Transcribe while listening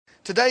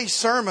Today's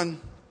sermon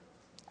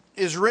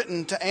is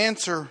written to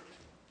answer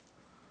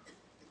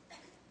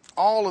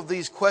all of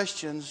these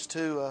questions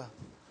to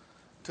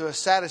a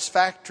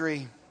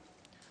satisfactory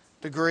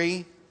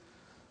degree.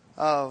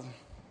 I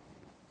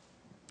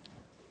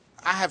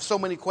have so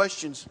many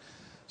questions.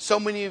 So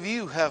many of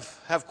you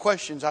have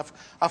questions.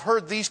 I've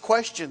heard these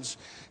questions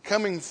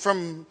coming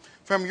from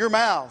your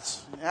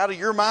mouths, out of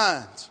your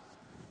minds.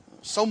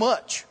 So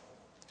much.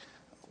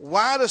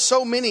 Why do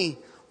so many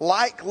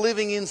like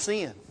living in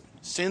sin?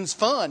 Sin's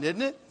fun,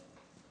 isn't it?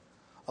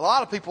 A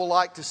lot of people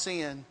like to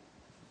sin.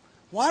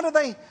 Why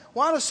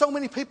do so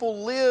many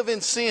people live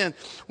in sin?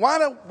 Why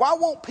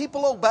won't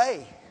people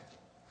obey?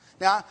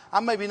 Now,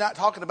 I'm maybe not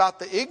talking about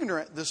the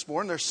ignorant this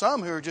morning. There's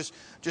some who are just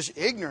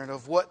ignorant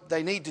of what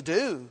they need to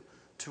do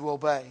to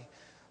obey.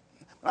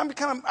 But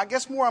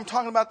I'm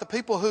talking about the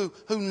people who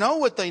know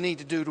what they need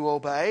to do to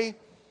obey,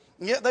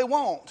 and yet they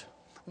won't.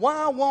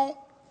 Why won't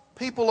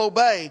people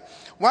obey?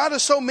 Why do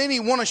so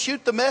many want to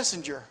shoot the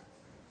messenger?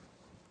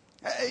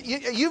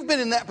 You've been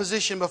in that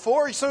position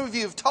before. Some of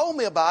you have told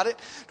me about it,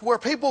 to where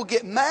people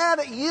get mad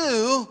at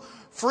you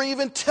for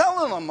even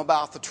telling them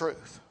about the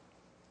truth.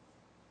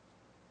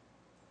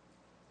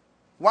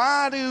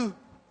 Why do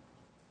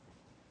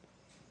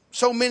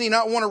so many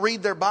not want to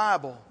read their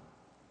Bible?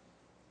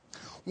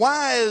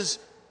 Why is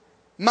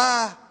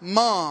my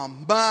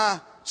mom, my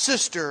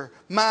sister,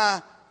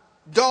 my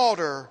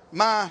daughter,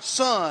 my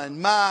son,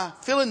 my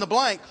fill in the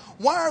blank,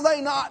 why are they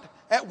not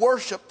at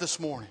worship this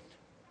morning?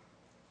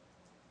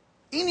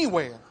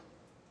 Anywhere.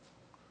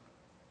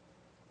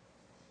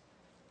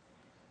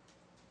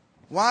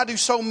 Why do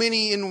so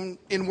many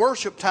in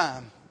worship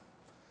time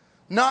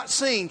not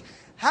sing?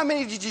 How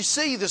many did you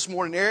see this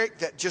morning, Eric,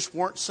 that just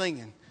weren't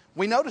singing?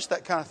 We notice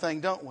that kind of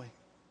thing, don't we?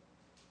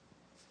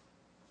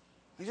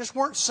 You just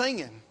weren't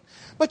singing.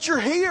 But you're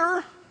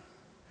here.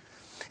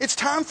 It's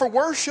time for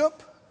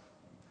worship.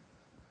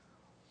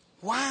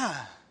 Why?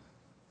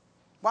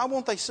 Why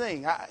won't they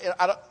sing?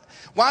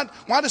 Why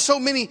do so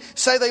many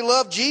say they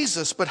love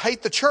Jesus but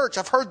hate the church?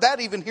 I've heard that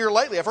even here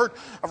lately. I've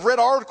read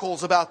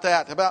articles about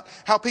that, about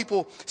how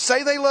people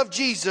say they love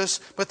Jesus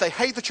but they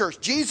hate the church.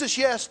 Jesus,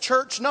 yes.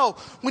 Church, no.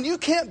 When you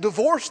can't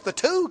divorce the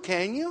two,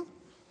 can you?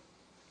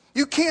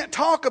 You can't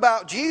talk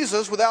about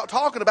Jesus without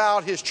talking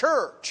about His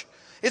church.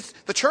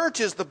 The church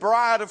is the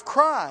bride of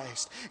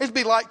Christ. It'd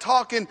be like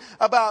talking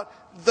about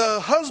the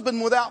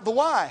husband without the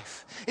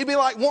wife. It'd be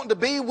like wanting to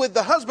be with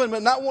the husband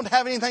but not wanting to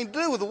have anything to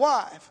do with the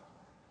wife.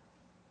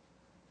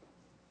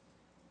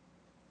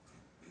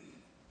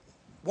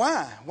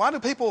 Why? Why do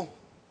people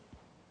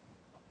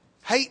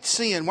hate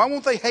sin? Why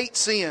won't they hate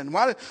sin?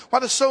 Why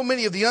do so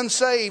many of the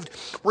unsaved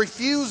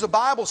refuse a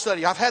Bible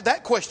study? I've had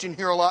that question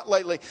here a lot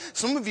lately.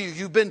 Some of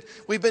you,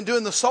 we've been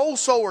doing the soul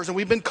sowers, and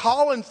we've been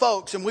calling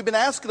folks, and we've been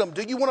asking them,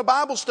 do you want a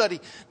Bible study?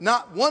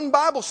 Not one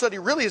Bible study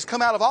really has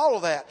come out of all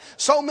of that.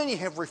 So many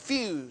have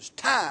refused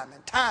time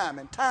and time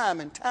and time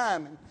and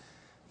time and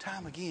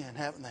time again,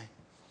 haven't they?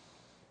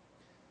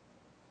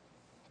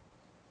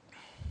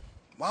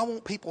 Why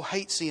won't people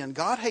hate sin?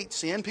 God hates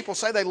sin. People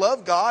say they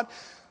love God.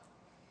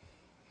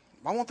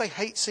 Why won't they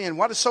hate sin?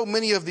 Why do so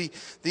many of the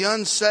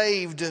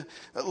unsaved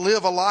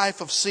live a life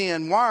of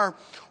sin? Why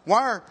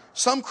are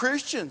some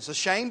Christians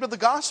ashamed of the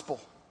gospel?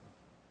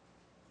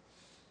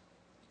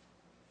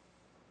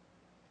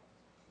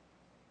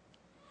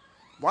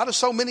 Why do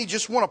so many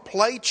just want to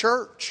play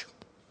church?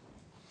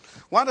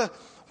 Why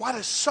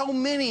do so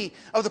many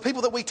of the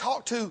people that we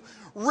talk to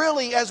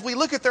really, as we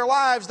look at their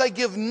lives, they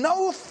give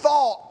no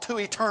thought to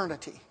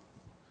eternity?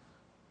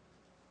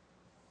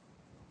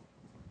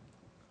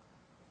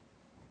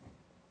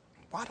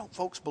 Why don't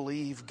folks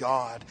believe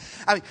God?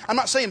 I mean, I'm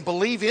not saying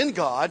believe in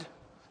God.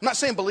 I'm not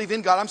saying believe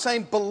in God. I'm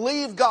saying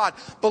believe God.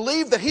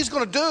 Believe that He's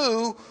going to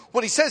do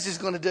what He says He's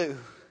going to do.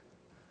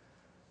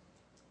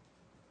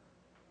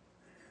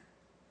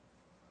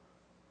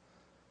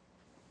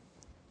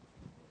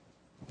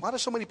 Why do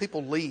so many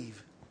people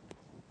leave?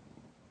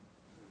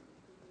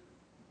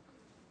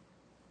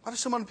 Why do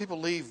so many people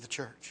leave the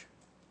church?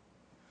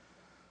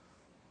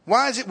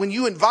 Why is it when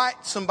you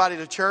invite somebody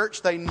to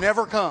church, they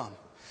never come?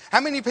 How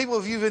many people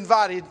have you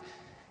invited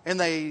and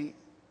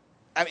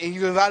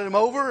you invited them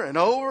over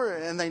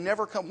and they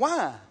never come?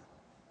 Why?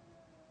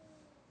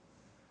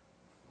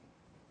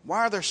 Why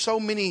are there so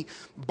many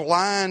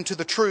blind to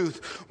the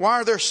truth? Why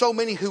are there so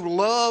many who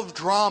love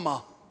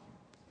drama?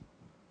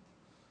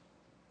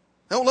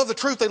 They don't love the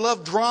truth, they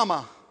love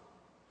drama.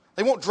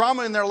 They want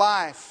drama in their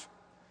life.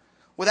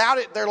 Without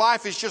it, their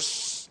life is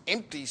just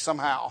empty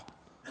somehow.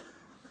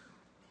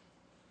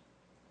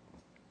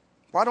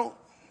 Why don't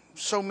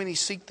so many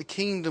seek the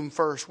kingdom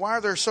first? Why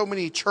are there so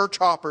many church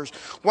hoppers?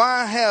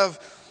 Why have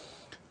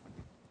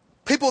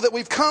people that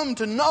we've come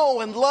to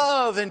know and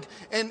love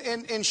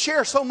and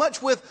share so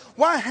much with,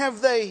 why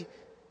have they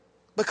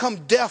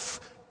become deaf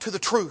to the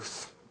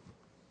truth?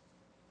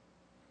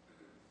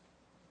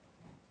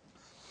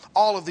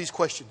 All of these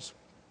questions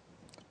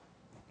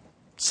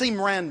seem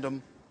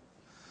random,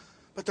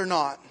 but they're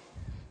not.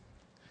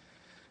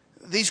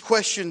 These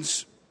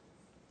questions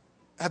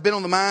have been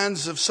on the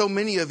minds of so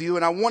many of you,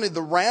 and I wanted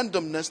the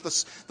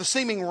randomness, the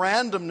seeming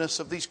randomness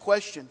of these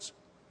questions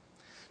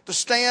to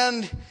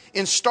stand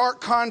in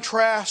stark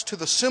contrast to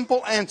the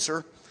simple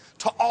answer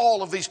to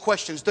all of these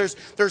questions.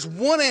 There's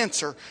one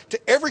answer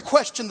to every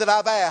question that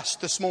I've asked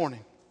this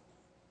morning.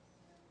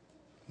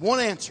 One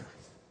answer.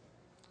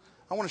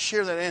 I want to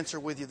share that answer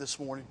with you this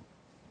morning.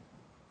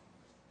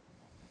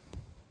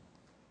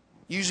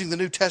 Using the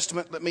New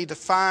Testament, let me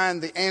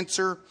define the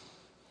answer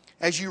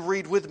as you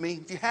read with me.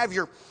 If you have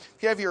your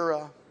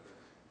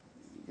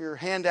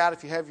handout,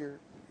 if you have your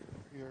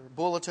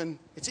bulletin,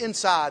 it's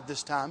inside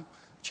this time.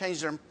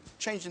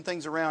 Changing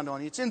things around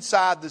on you. It's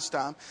inside this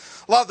time.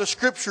 A lot of the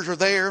scriptures are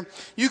there.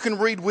 You can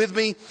read with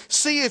me.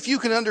 See if you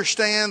can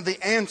understand the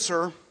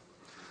answer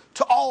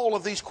to all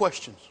of these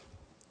questions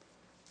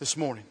this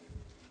morning.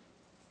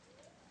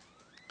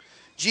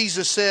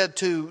 Jesus said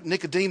to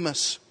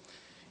Nicodemus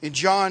in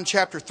John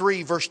chapter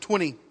 3, verse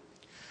 20,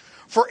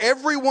 "For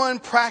everyone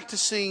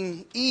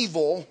practicing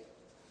evil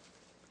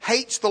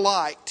hates the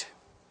light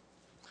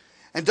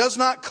and does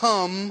not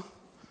come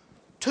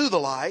to the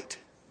light,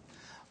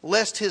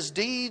 lest his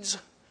deeds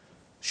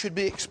should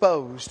be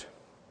exposed."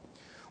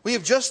 We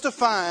have just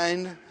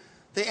defined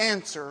the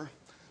answer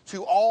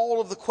to all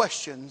of the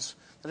questions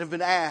that have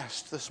been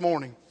asked this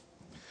morning.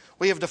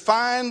 We have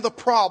defined the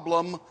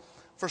problem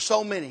for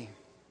so many.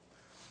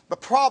 The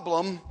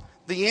problem,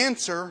 the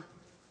answer,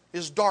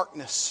 is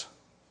darkness.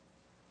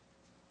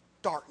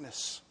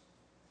 Darkness.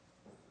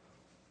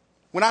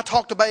 When I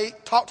talk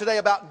today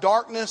about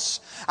darkness,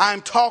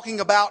 I'm talking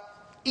about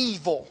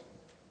evil.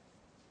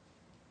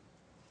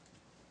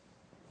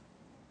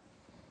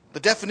 The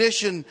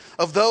definition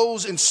of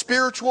those in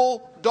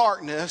spiritual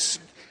darkness,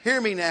 hear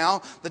me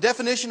now, the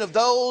definition of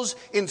those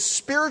in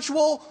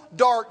spiritual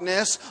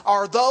darkness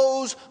are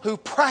those who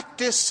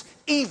practice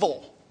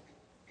evil.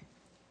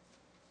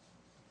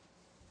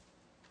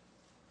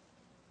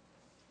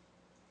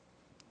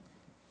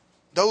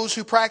 Those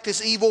who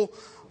practice evil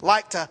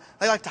like to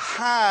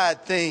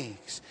hide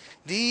things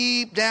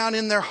deep down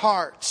in their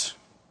hearts.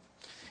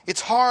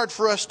 It's hard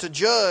for us to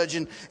judge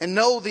and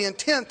know the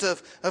intent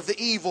of the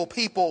evil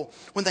people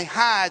when they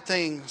hide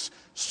things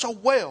so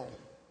well.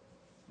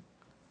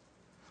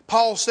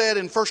 Paul said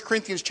in 1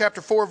 Corinthians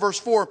chapter 4, verse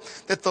 4,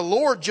 that the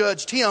Lord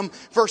judged him.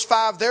 Verse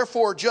 5,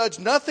 "Therefore judge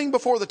nothing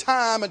before the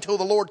time until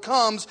the Lord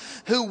comes,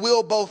 who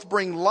will both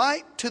bring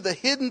light to the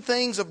hidden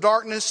things of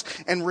darkness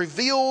and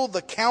reveal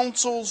the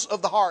counsels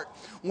of the heart."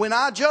 When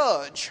I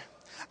judge,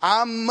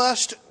 I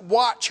must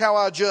watch how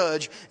I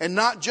judge and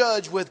not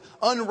judge with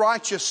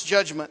unrighteous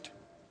judgment.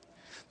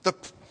 The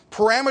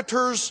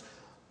parameters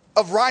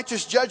of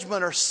righteous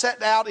judgment are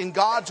set out in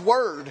God's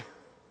Word.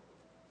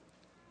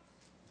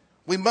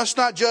 We must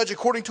not judge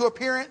according to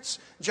appearance.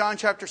 John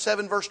chapter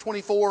 7, verse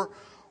 24.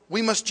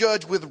 We must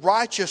judge with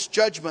righteous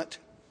judgment,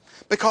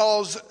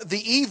 because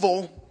the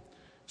evil,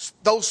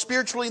 those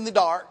spiritually in the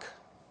dark,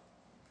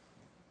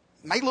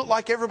 may look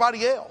like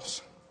everybody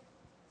else,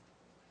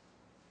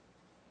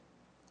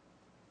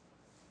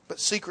 but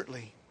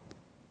secretly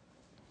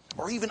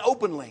or even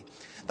openly,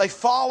 they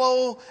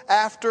follow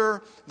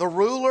after the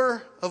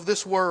ruler of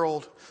this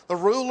world, the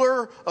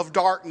ruler of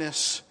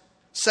darkness,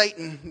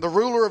 Satan, the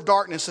ruler of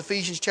darkness.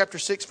 Ephesians chapter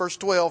 6, verse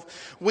 12.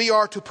 We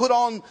are to put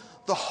on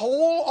the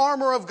whole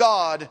armor of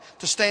God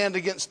to stand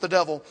against the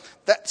devil.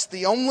 That's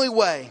the only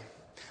way.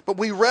 But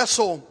we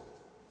wrestle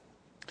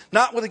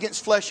not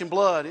against flesh and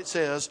blood, it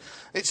says,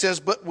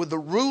 but with the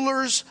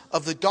rulers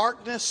of the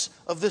darkness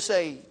of this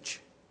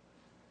age.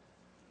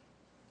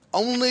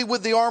 Only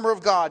with the armor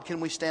of God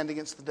can we stand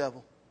against the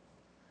devil.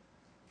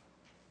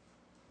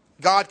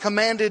 God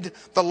commanded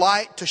the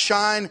light to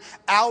shine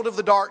out of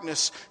the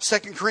darkness.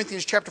 2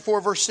 Corinthians chapter 4,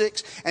 verse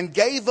 6. And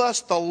gave us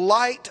the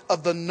light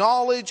of the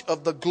knowledge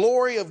of the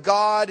glory of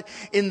God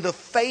in the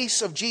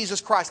face of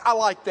Jesus Christ. I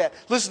like that.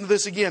 Listen to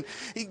this again.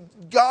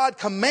 God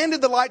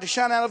commanded the light to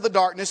shine out of the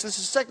darkness. This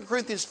is 2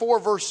 Corinthians 4,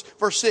 verse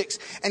 6.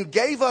 And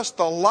gave us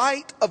the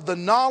light of the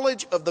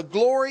knowledge of the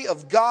glory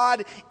of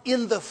God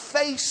in the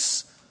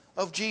face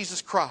of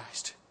Jesus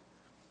Christ.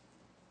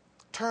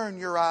 Turn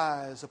your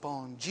eyes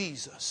upon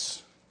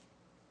Jesus.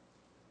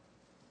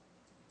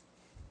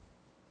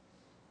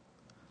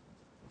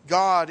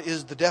 God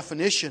is the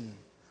definition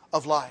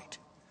of light.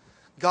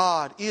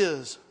 God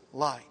is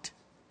light.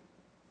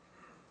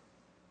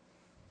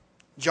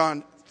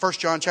 1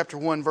 John chapter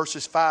 1,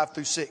 verses 5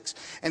 through 6.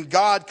 And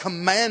God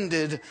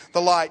commanded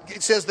the light.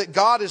 It says that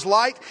God is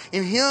light.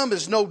 In Him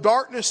is no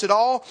darkness at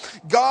all.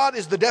 God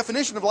is the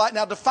definition of light.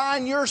 Now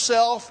define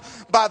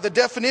yourself by the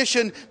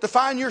definition.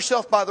 Define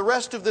yourself by the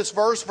rest of this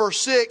verse,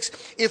 verse 6.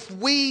 If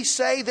we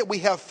say that we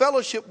have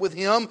fellowship with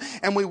Him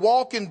and we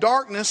walk in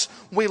darkness,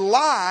 we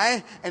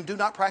lie and do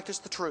not practice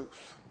the truth.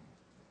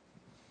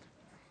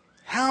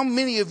 How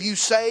many of you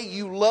say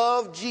you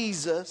love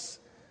Jesus,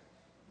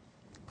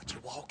 but you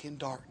walk in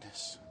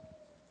darkness?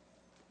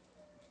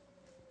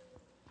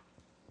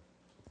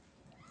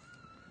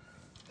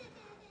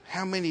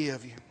 How many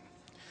of you?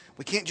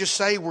 We can't just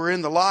say we're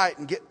in the light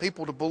and get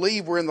people to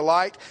believe we're in the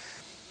light.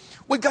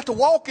 We've got to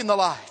walk in the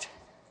light.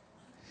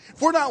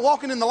 If we're not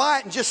walking in the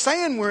light and just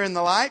saying we're in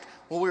the light,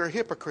 well, we're a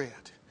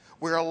hypocrite.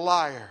 We're a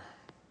liar.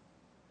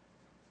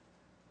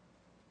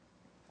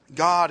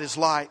 God is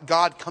light.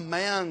 God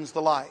commands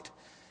the light.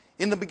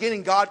 In the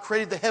beginning, God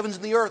created the heavens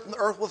and the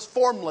earth was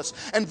formless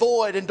and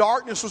void, and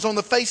darkness was on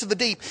the face of the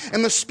deep.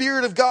 And the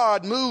Spirit of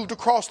God moved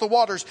across the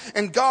waters.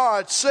 And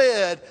God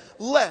said,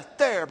 "Let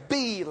there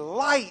be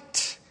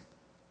light."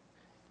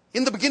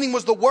 In the beginning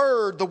was the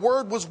Word. The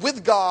Word was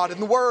with God,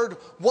 and the Word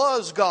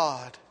was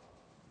God.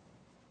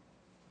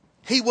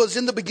 He was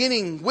in the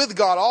beginning with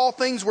God. All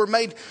things were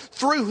made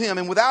through Him,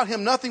 and without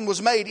Him nothing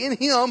was made. In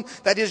Him,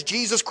 that is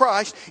Jesus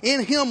Christ,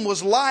 in Him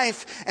was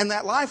life, and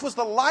that life was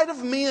the light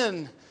of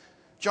men.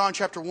 John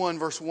chapter 1,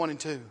 verse 1 and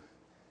 2.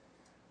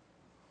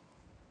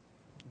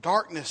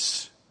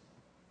 Darkness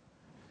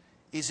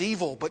is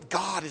evil, but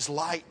God is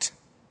light.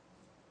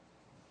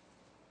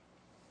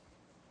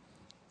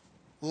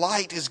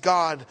 Light is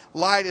God.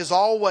 Light is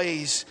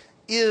always,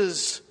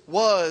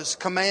 was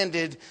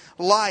commanded.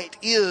 Light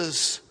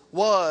is,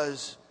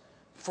 was,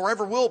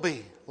 forever will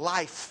be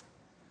life.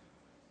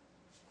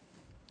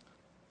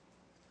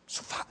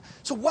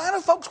 So why do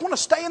folks want to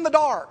stay in the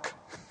dark?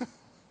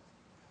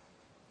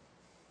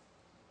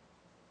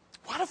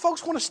 Why do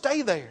folks want to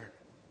stay there?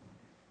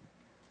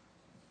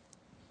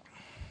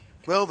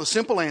 Well, the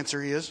simple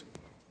answer is,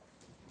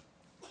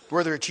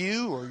 whether it's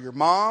you or your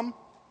mom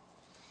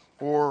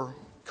or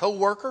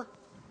co-worker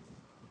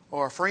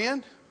or a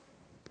friend,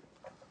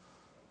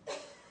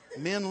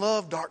 men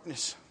love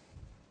darkness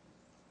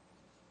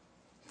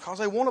because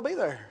they want to be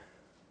there.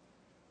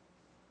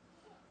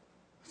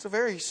 It's a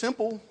very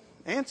simple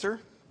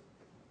answer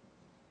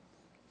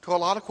to a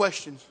lot of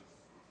questions.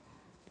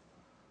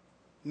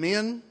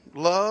 Men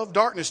love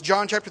darkness.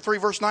 John chapter 3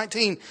 verse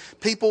 19.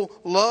 People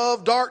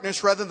love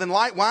darkness rather than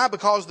light. Why?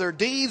 Because their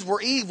deeds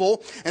were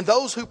evil, and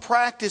those who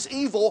practice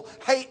evil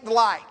hate the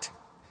light.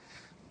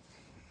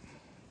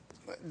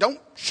 Don't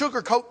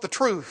sugarcoat the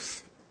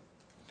truth.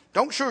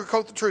 Don't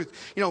sugarcoat the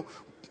truth. You know,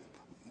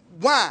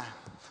 why?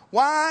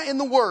 Why in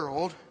the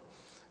world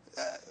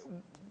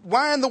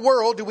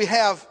do we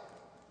have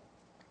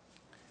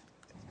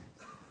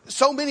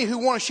so many who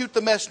want to shoot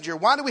the messenger?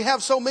 Why do we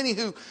have so many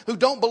who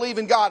don't believe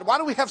in God? Why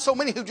do we have so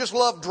many who just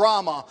love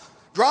drama?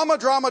 Drama,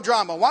 drama,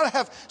 drama. Why do we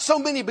have so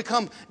many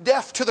become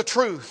deaf to the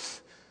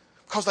truth?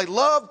 Because they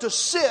love to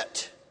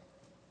sit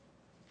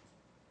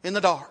in the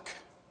dark.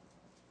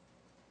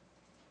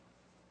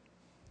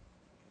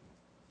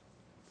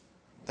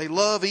 They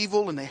love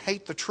evil and they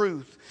hate the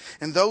truth.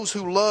 And those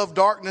who love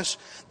darkness,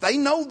 they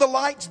know the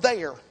light's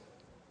there.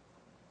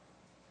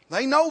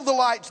 They know the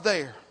light's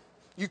there.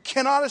 You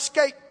cannot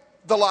escape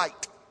the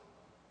light.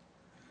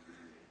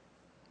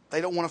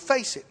 They don't want to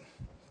face it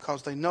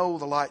because they know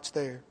the light's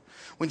there.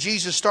 When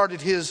Jesus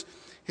started his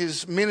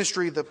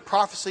ministry, the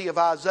prophecy of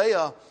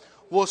Isaiah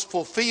was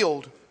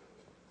fulfilled.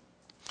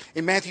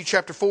 In Matthew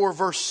chapter 4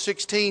 verse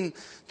 16,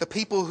 the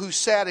people who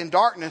sat in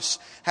darkness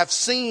have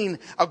seen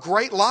a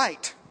great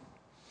light.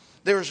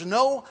 There's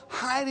no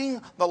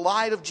hiding the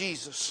light of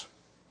Jesus.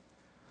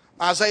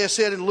 Isaiah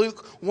said in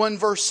Luke 1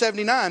 verse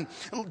 79,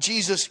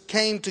 Jesus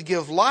came to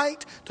give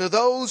light to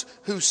those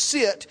who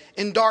sit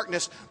in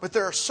darkness. But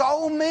there are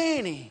so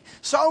many,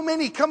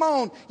 come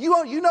on,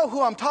 you know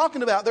who I'm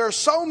talking about. There are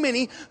so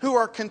many who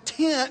are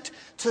content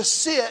to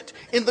sit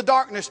in the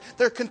darkness.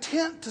 They're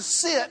content to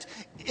sit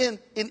in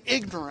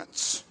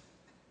ignorance.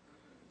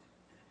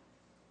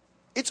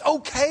 It's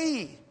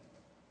okay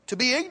to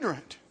be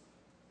ignorant,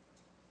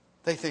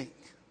 they think.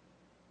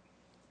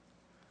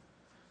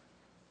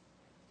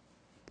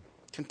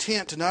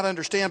 Content to not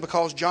understand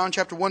because John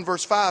chapter 1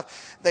 verse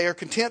 5, they are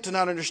content to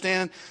not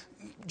understand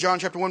John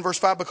chapter 1 verse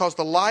 5 because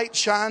the light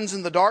shines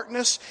in the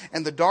darkness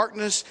and the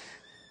darkness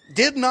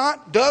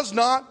does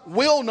not,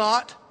 will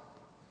not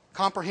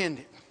comprehend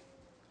it.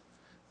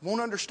 Won't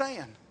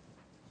understand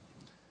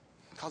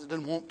because it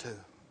doesn't want to.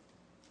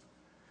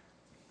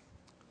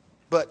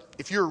 But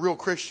if you're a real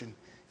Christian,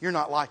 you're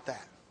not like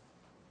that.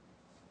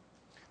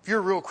 If you're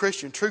a real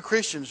Christian, true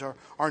Christians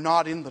are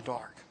not in the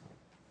dark.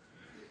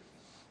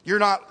 You're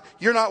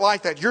not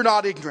like that. You're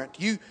not ignorant.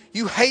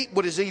 You hate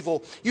what is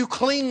evil. You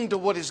cling to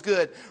what is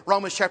good.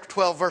 Romans chapter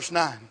 12 verse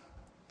 9.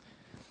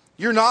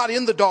 You're not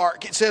in the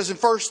dark. It says in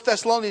 1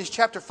 Thessalonians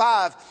chapter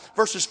 5,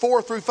 verses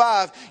 4 through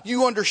 5,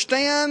 you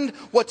understand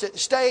what's at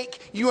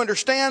stake. You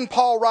understand,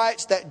 Paul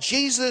writes, that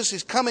Jesus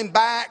is coming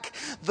back.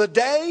 That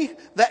day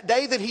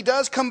that He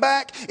does come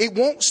back, it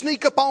won't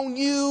sneak up on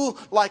you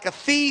like a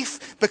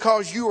thief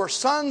because you are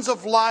sons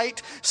of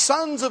light,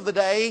 sons of the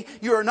day.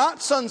 You are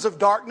not sons of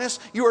darkness.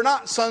 You are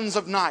not sons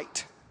of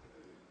night.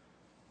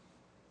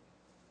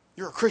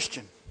 You're a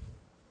Christian.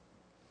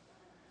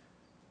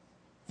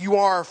 You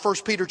are, 1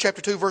 Peter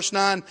chapter 2 verse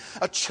 9,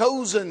 a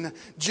chosen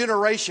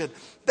generation.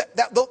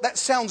 That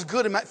sounds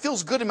good. It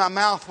feels good in my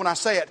mouth when I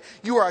say it.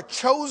 You are a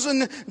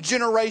chosen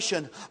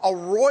generation, a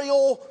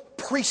royal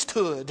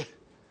priesthood,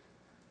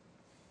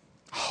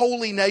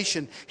 holy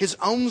nation, His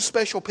own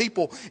special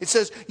people. It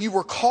says you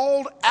were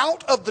called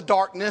out of the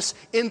darkness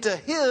into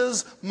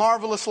His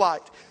marvelous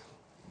light.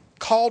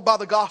 Called by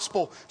the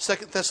gospel,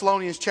 2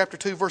 Thessalonians chapter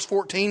 2, verse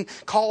 14.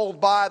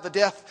 Called by the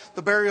death,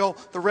 the burial,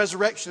 the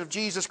resurrection of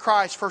Jesus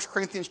Christ, 1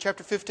 Corinthians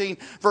chapter 15,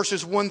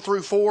 verses 1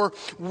 through 4.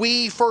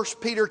 We, 1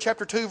 Peter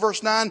chapter 2,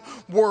 verse 9,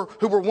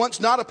 who were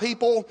once not a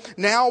people,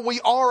 now we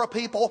are a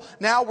people.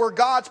 Now we're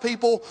God's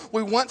people.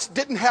 We once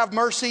didn't have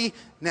mercy,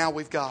 now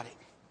we've got it.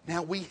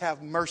 Now we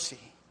have mercy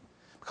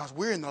because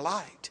we're in the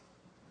light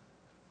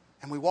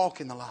and we walk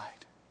in the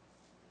light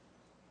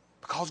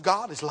because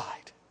God is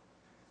light.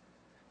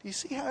 Do you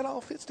see how it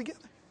all fits together?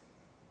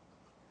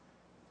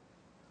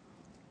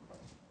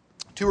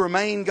 To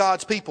remain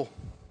God's people,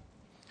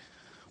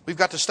 we've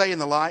got to stay in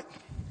the light.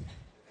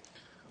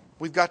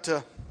 We've got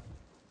to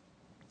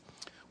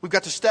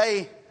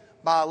stay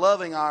by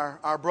loving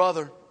our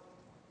brother.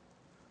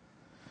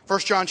 1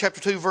 John chapter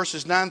 2,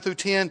 verses 9 through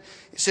 10,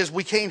 it says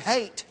we can't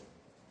hate.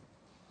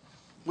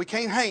 We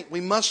can't hate.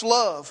 We must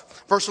love.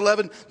 Verse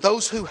 11,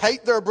 those who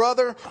hate their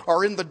brother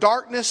are in the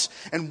darkness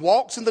and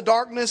walks in the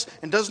darkness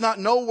and does not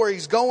know where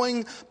he's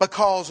going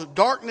because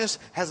darkness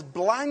has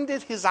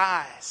blinded his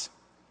eyes.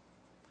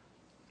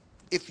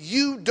 If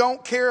you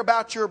don't care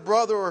about your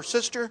brother or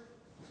sister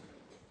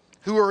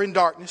who are in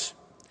darkness,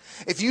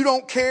 if you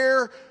don't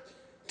care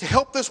to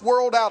help this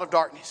world out of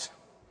darkness,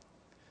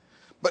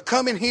 but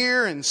come in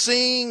here and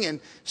sing and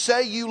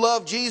say you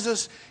love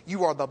Jesus,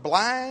 you are the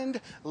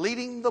blind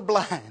leading the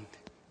blind.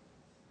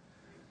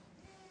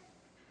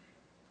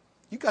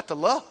 You got to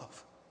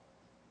love.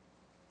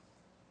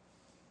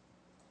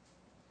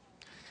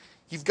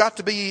 You've got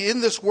to be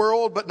in this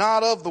world, but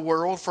not of the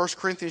world. 1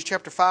 Corinthians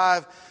chapter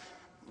 5,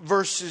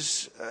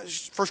 verse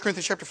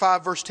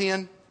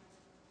 10.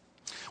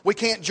 We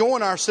can't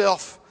join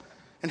ourselves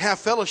and have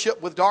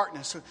fellowship with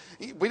darkness.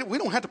 We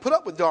don't have to put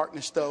up with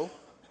darkness, though.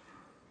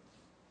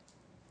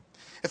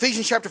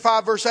 Ephesians chapter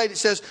 5, verse 8, it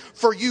says,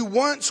 for you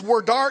once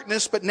were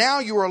darkness, but now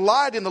you are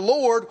light in the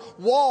Lord.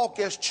 Walk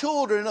as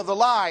children of the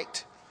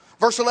light.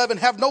 Verse 11,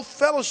 have no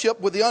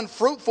fellowship with the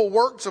unfruitful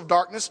works of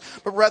darkness,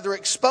 but rather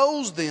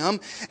expose them.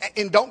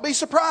 And don't be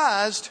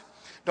surprised.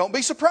 Don't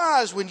be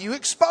surprised when you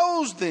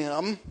expose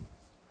them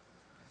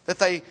that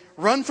they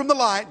run from the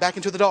light back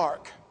into the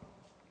dark.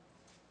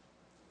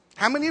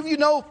 How many of you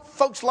know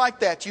folks like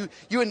that? You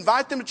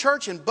invite them to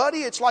church and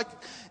buddy, it's like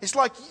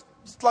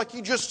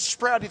you just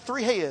sprouted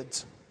 3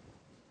 heads.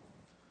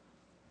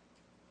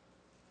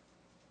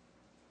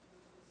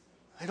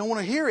 They don't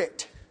want to hear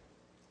it.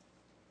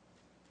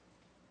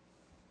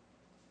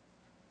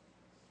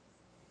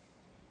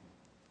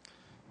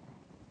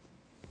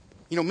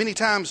 You know, many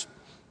times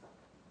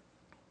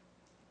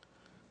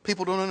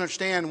people don't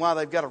understand why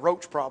they've got a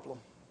roach problem.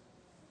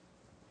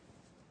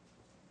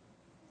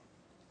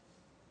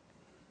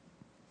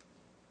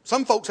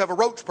 Some folks have a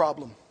roach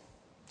problem.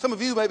 Some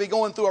of you may be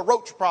going through a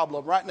roach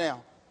problem right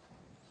now.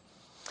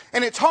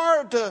 And it's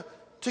hard to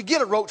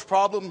get a roach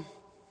problem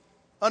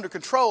under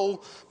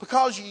control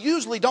because you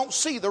usually don't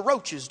see the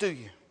roaches, do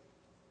you?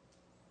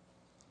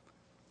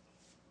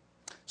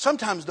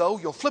 Sometimes, though,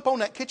 you'll flip on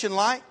that kitchen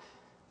light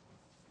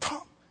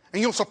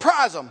and you'll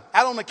surprise them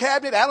out on the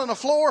cabinet, out on the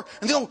floor.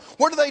 And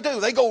what do?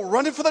 They go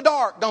running for the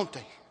dark, don't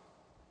they?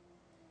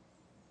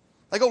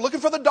 They go looking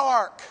for the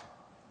dark.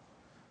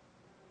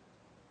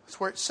 That's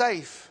where it's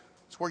safe.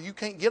 It's where you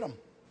can't get them.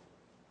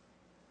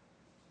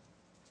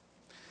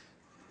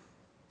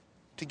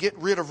 To get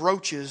rid of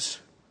roaches,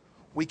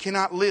 we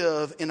cannot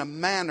live in a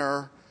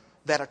manner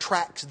that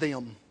attracts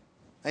them.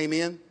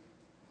 Amen?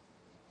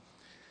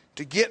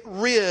 To get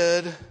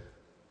rid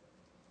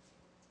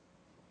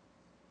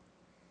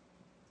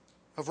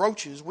of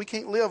roaches, we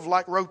can't live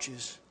like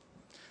roaches.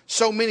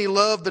 So many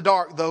love the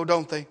dark, though,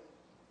 don't they?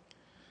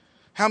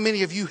 How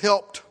many of you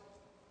helped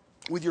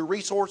with your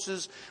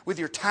resources, with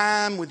your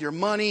time, with your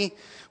money,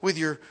 with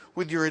your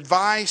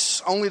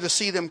advice, only to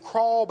see them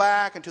crawl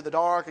back into the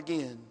dark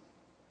again?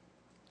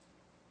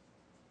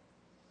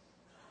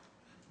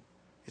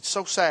 It's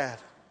so sad.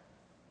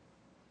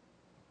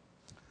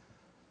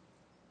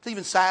 It's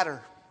even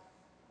sadder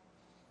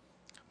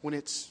when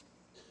it's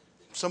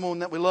someone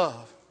that we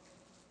love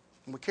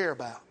and we care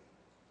about.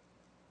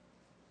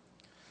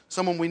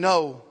 Someone we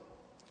know.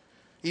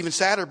 Even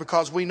sadder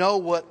because we know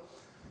what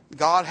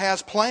God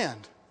has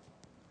planned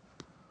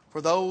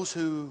for those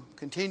who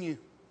continue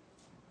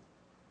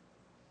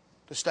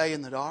to stay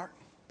in the dark.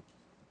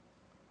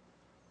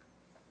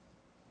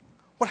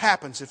 What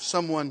happens if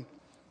someone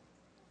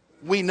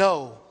we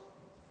know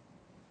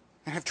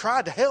and have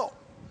tried to help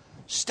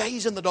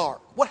stays in the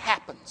dark? What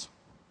happens?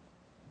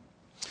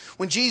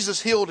 When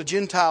Jesus healed a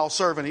Gentile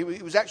servant, he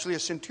was actually a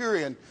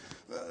centurion.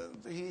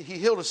 He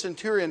healed a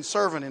centurion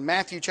servant in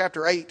Matthew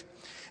chapter 8.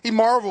 He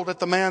marveled at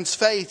the man's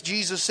faith.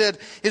 Jesus said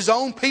his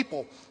own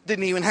people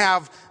didn't even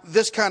have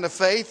this kind of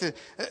faith.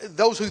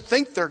 Those who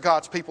think they're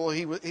God's people,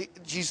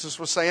 Jesus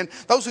was saying,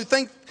 those who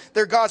think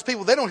they're God's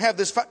people, they don't have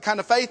this kind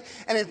of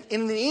faith. And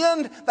in the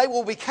end, they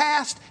will be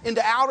cast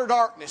into outer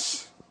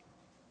darkness,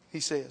 he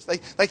says. They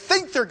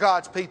think they're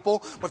God's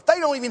people, but they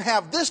don't even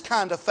have this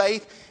kind of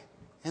faith,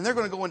 and they're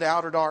going to go into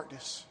outer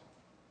darkness.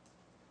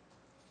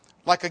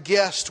 Like a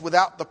guest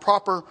without the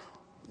proper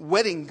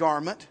wedding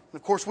garment.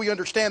 Of course, we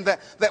understand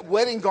that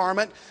wedding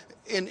garment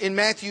in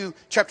Matthew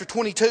chapter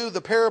 22,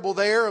 the parable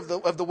there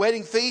of the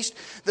wedding feast.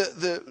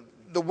 The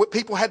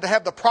people had to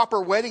have the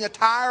proper wedding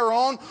attire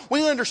on.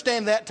 We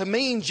understand that to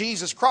mean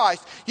Jesus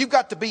Christ. You've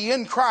got to be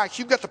in Christ.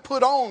 You've got to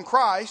put on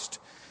Christ.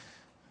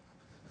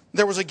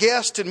 There was a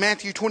guest in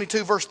Matthew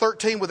 22 verse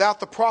 13 without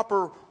the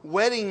proper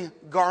wedding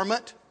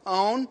garment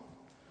on.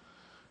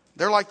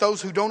 They're like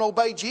those who don't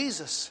obey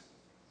Jesus.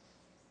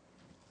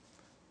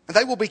 And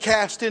they will be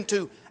cast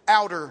into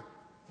outer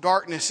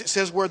darkness. It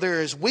says where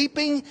there is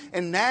weeping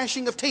and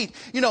gnashing of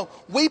teeth. You know,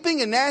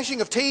 weeping and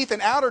gnashing of teeth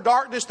and outer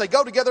darkness, they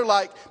go together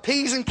like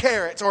peas and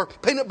carrots or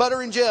peanut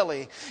butter and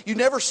jelly. You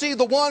never see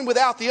the one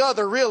without the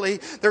other, really.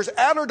 There's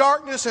outer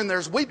darkness and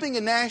there's weeping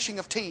and gnashing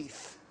of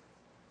teeth.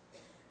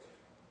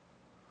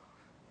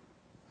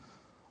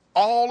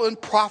 All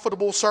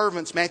unprofitable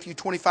servants, Matthew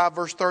 25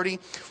 verse 30,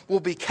 will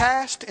be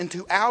cast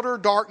into outer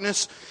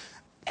darkness.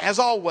 As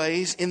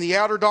always, in the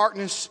outer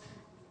darkness,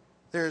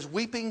 there is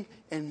weeping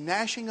and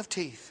gnashing of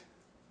teeth.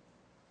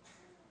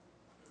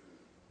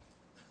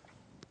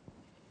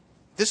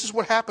 This is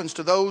what happens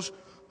to those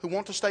who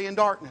want to stay in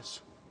darkness.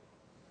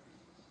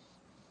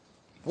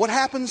 What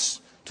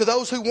happens to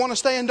those who want to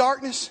stay in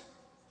darkness?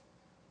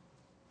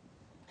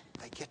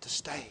 They get to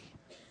stay.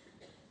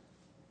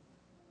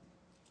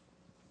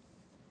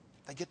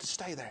 They get to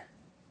stay there.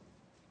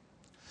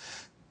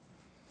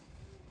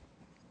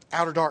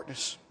 Outer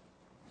darkness.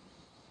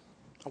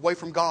 Away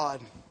from God.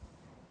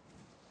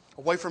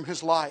 Away from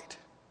His light.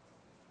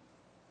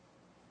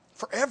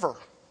 Forever.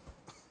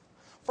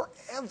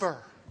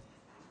 Forever.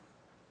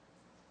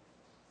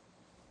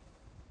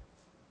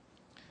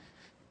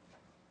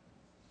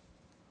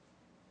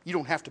 You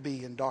don't have to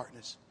be in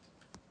darkness.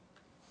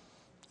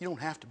 You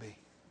don't have to be.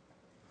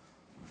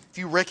 If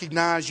you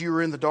recognize you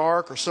are in the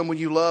dark or someone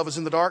you love is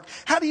in the dark,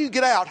 how do you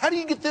get out? How do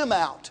you get them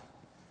out?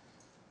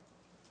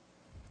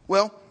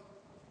 Well,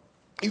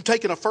 you've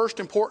taken a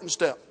first important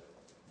step.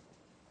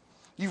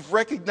 You've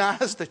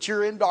recognized that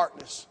you're in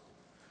darkness,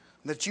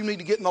 that you need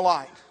to get in the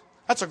light.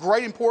 That's a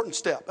great important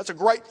step. That's a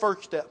great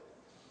first step.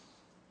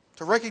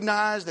 To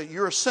recognize that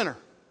you're a sinner.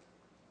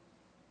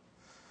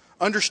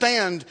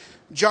 Understand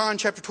John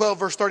chapter 12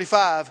 verse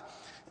 35.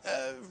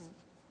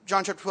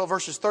 John chapter 12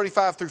 verses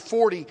 35 through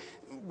 40,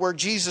 where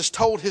Jesus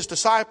told His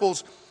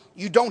disciples,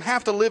 you don't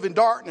have to live in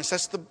darkness.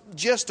 That's the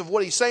gist of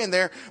what He's saying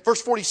there.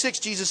 Verse 46,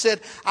 Jesus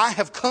said, I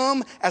have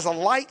come as a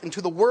light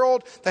into the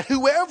world, that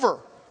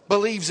whoever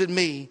believes in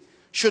me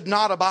should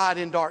not abide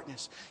in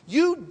darkness.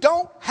 You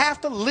don't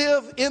have to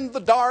live in the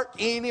dark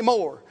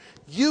anymore.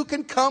 You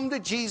can come to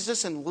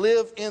Jesus and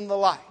live in the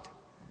light.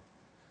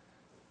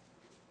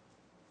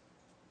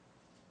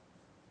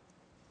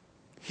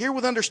 Hear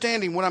with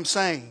understanding what I'm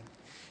saying.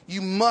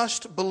 You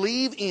must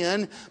believe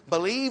in,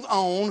 believe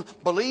on,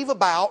 believe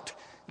about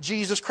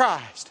Jesus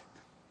Christ.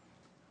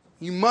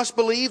 You must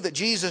believe that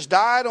Jesus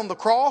died on the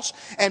cross.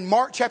 And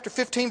Mark chapter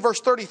 15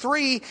 verse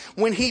 33,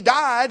 when He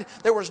died,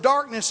 there was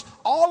darkness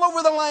all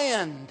over the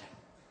land.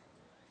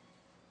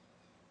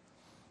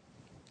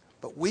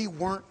 But we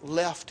weren't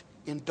left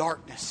in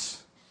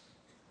darkness.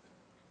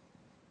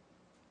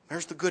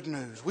 There's the good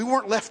news. We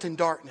weren't left in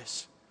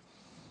darkness.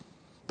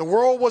 The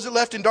world wasn't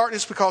left in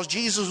darkness because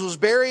Jesus was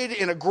buried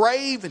in a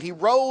grave and He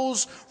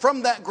rose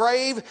from that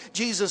grave.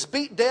 Jesus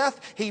beat death.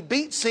 He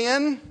beat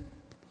sin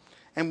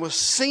and was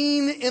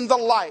seen in the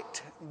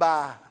light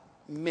by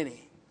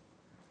many.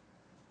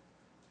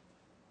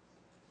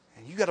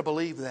 And you got to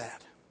believe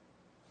that.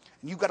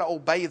 And you got to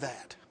obey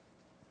that.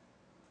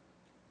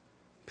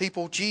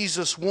 People,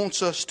 Jesus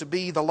wants us to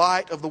be the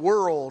light of the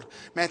world.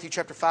 Matthew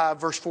chapter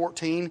 5 verse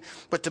 14.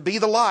 But to be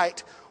the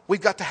light,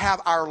 we've got to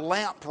have our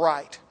lamp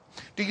right.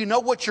 Do you know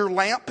what your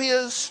lamp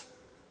is?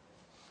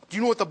 Do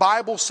you know what the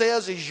Bible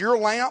says is your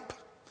lamp?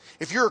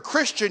 If you're a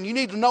Christian, you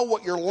need to know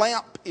what your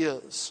lamp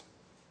is.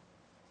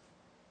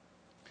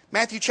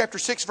 Matthew chapter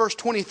 6 verse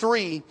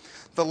 23,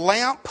 the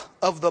lamp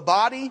of the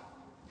body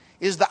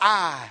is the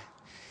eye.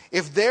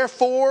 If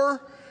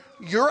therefore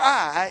your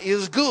eye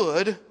is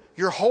good,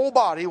 your whole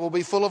body will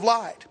be full of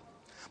light.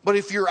 But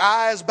if your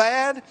eye is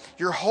bad,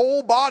 your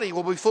whole body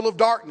will be full of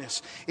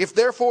darkness. If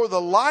therefore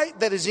the light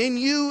that is in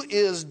you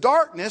is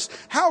darkness,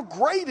 how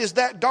great is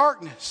that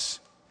darkness?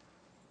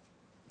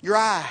 Your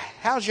eye.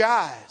 How's your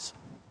eyes?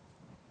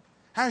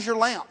 How's your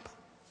lamp?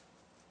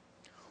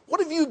 What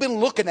have you been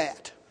looking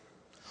at?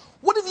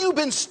 What have you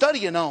been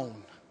studying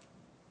on?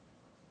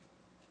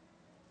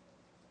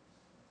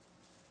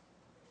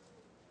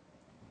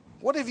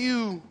 What have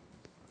you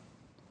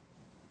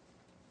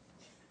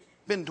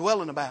been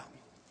dwelling about?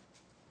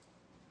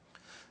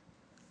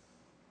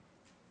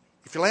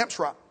 If your lamp's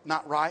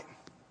not right,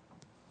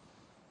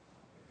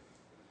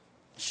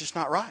 it's just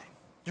not right.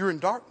 You're in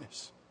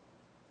darkness.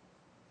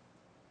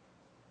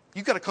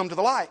 You've got to come to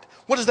the light.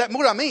 What does that mean?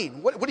 What do I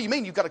mean? What do you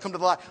mean you've got to come to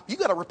the light? You've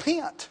got to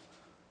repent.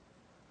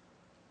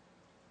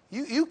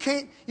 You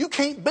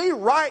can't be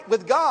right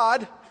with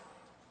God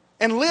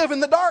and live in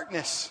the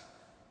darkness.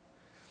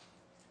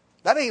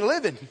 That ain't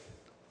living.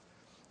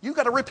 You've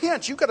got to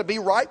repent. You've got to be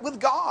right with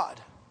God.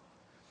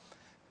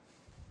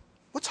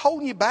 What's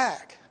holding you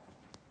back?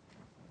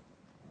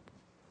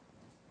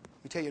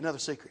 Let me tell you another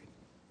secret.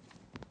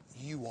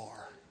 You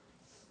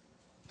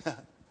are.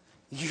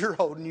 You're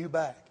holding you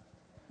back.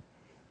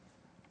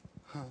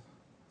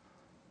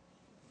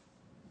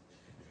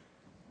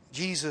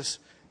 Jesus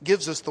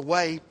gives us the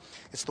way.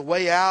 It's the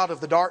way out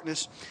of the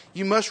darkness.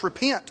 You must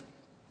repent.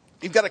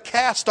 You've got to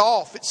cast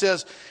off, it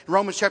says in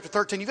Romans chapter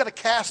 13, you've got to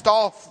cast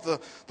off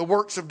the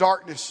works of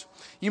darkness.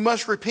 You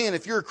must repent.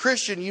 If you're a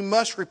Christian, you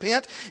must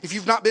repent. If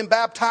you've not been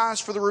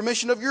baptized for the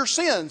remission of your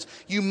sins,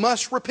 you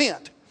must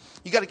repent.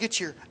 You've got to get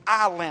your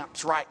eye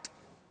lamps right.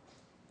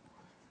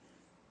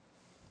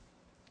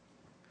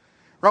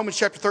 Romans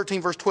chapter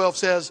 13 verse 12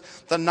 says,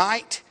 the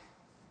night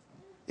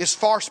is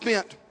far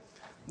spent.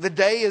 The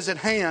day is at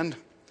hand.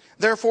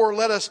 Therefore,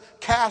 let us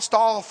cast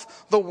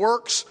off the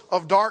works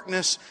of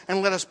darkness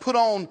and let us put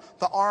on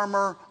the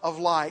armor of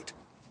light.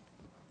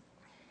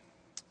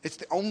 It's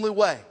the only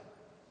way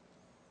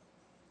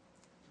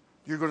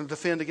you're going to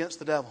defend against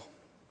the devil.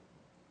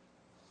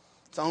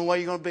 It's the only way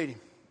you're going to beat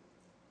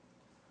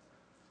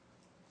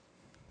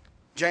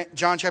him.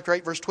 John chapter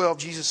 8 verse 12,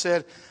 Jesus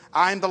said,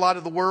 I am the light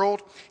of the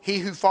world. He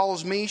who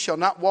follows me shall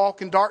not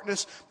walk in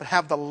darkness, but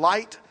have the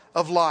light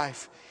of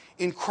life.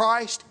 In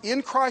Christ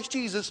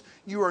Jesus,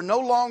 you are no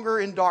longer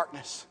in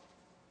darkness.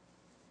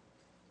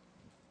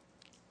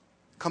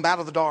 Come out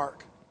of the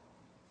dark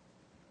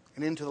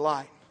and into the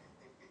light.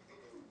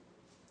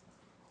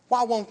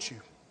 Why won't you?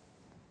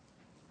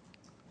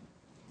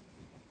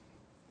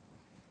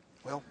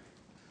 Well,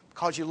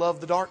 because you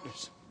love the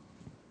darkness.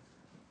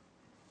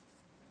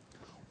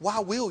 Why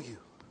will you?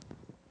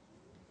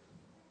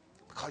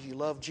 Because you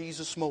love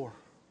Jesus more.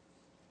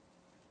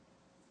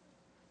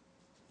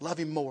 Love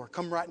Him more.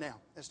 Come right now.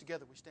 As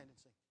together we stand and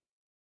sing.